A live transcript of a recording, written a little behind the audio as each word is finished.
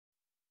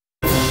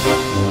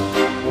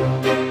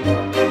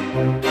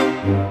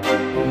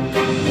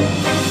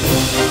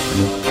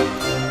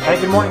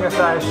morning,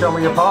 SIS Show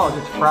Me Your Paws.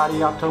 It's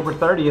Friday, October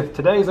 30th.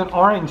 Today's an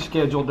orange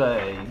schedule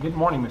day. Good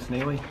morning, Miss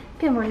Neely.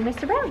 Good morning,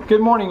 Mr. Brown. Good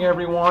morning,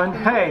 everyone.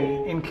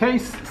 Hey, in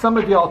case some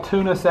of y'all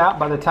tune us out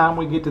by the time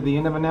we get to the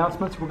end of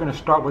announcements, we're going to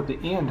start with the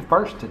end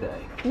first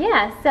today.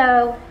 Yeah,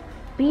 so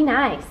be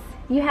nice.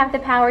 You have the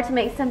power to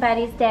make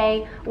somebody's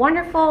day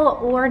wonderful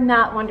or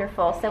not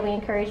wonderful. So we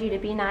encourage you to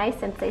be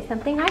nice and say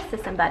something nice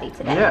to somebody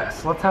today.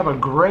 Yes, let's have a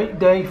great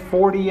day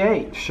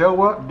 48.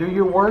 Show up, do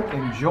your work,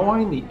 and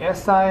join the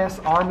SIS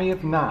Army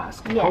of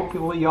Nice. Yes.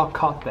 Hopefully y'all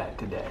caught that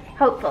today.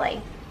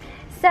 Hopefully.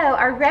 So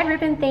our red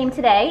ribbon theme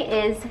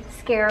today is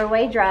scare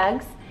away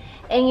drugs.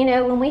 And you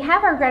know, when we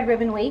have our Red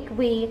Ribbon Week,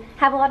 we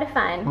have a lot of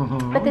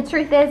fun. But the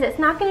truth is, it's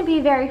not going to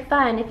be very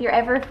fun if you're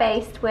ever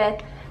faced with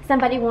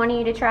somebody wanting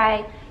you to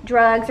try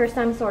drugs or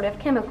some sort of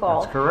chemical.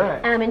 That's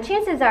correct. And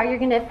chances are you're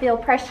going to feel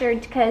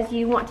pressured because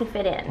you want to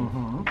fit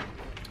in.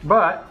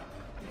 But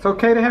it's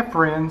okay to have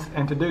friends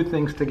and to do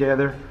things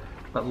together.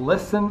 But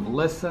listen,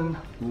 listen,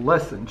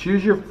 listen.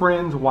 Choose your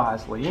friends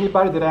wisely.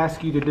 Anybody that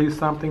asks you to do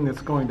something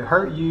that's going to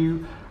hurt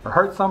you or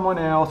hurt someone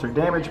else or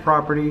damage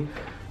property,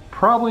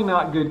 probably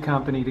not good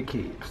company to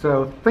keep.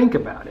 So think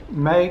about it.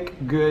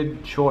 Make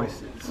good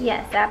choices.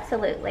 Yes,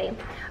 absolutely.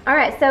 All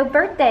right, so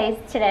birthdays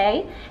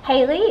today.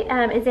 Haley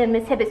is in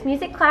Miss Hibbett's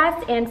music class,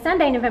 and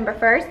Sunday, November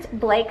 1st,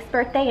 Blake's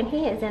birthday, and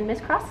he is in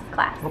Miss Cross's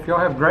class. Hope y'all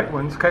have great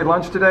ones. Okay,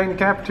 lunch today in the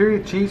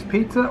cafeteria, cheese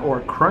pizza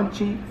or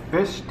crunchy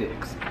fish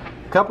sticks.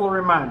 Couple of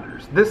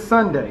reminders. This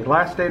Sunday,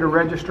 last day to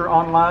register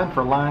online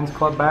for Lions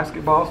Club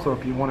basketball, so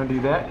if you want to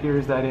do that,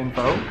 here's that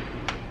info.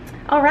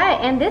 All right,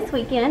 and this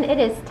weekend it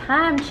is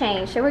time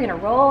change, so we're going to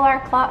roll our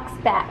clocks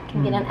back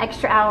and get an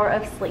extra hour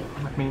of sleep.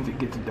 That means it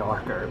gets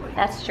dark early.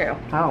 That's true.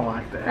 I don't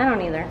like that. I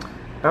don't either.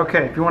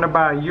 Okay, if you want to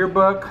buy a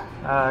yearbook,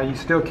 you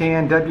still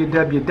can.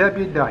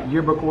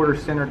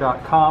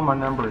 www.yearbookordercenter.com. Our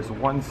number is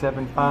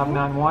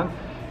 17591.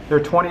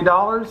 They're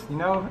 $20. You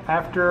know,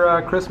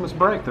 after Christmas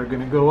break, they're going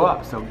to go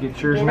up, so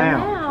get yours Get 'em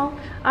now.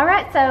 All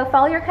right, so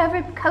follow your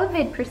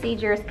COVID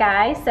procedures,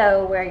 guys.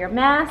 So wear your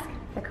mask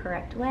the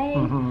correct way,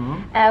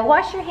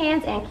 wash your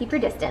hands, and keep your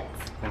distance.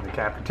 In the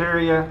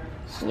cafeteria,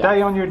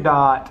 stay on your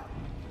dot.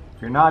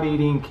 If you're not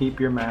eating, keep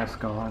your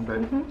mask on, but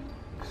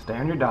stay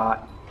on your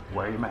dot,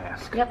 wear your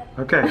mask. Yep.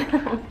 Okay,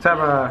 let's have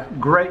a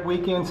great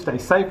weekend. Stay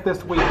safe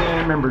this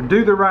weekend. Remember,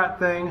 do the right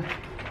thing.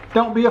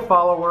 Don't be a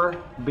follower,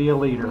 be a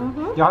leader.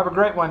 Y'all have a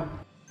great one.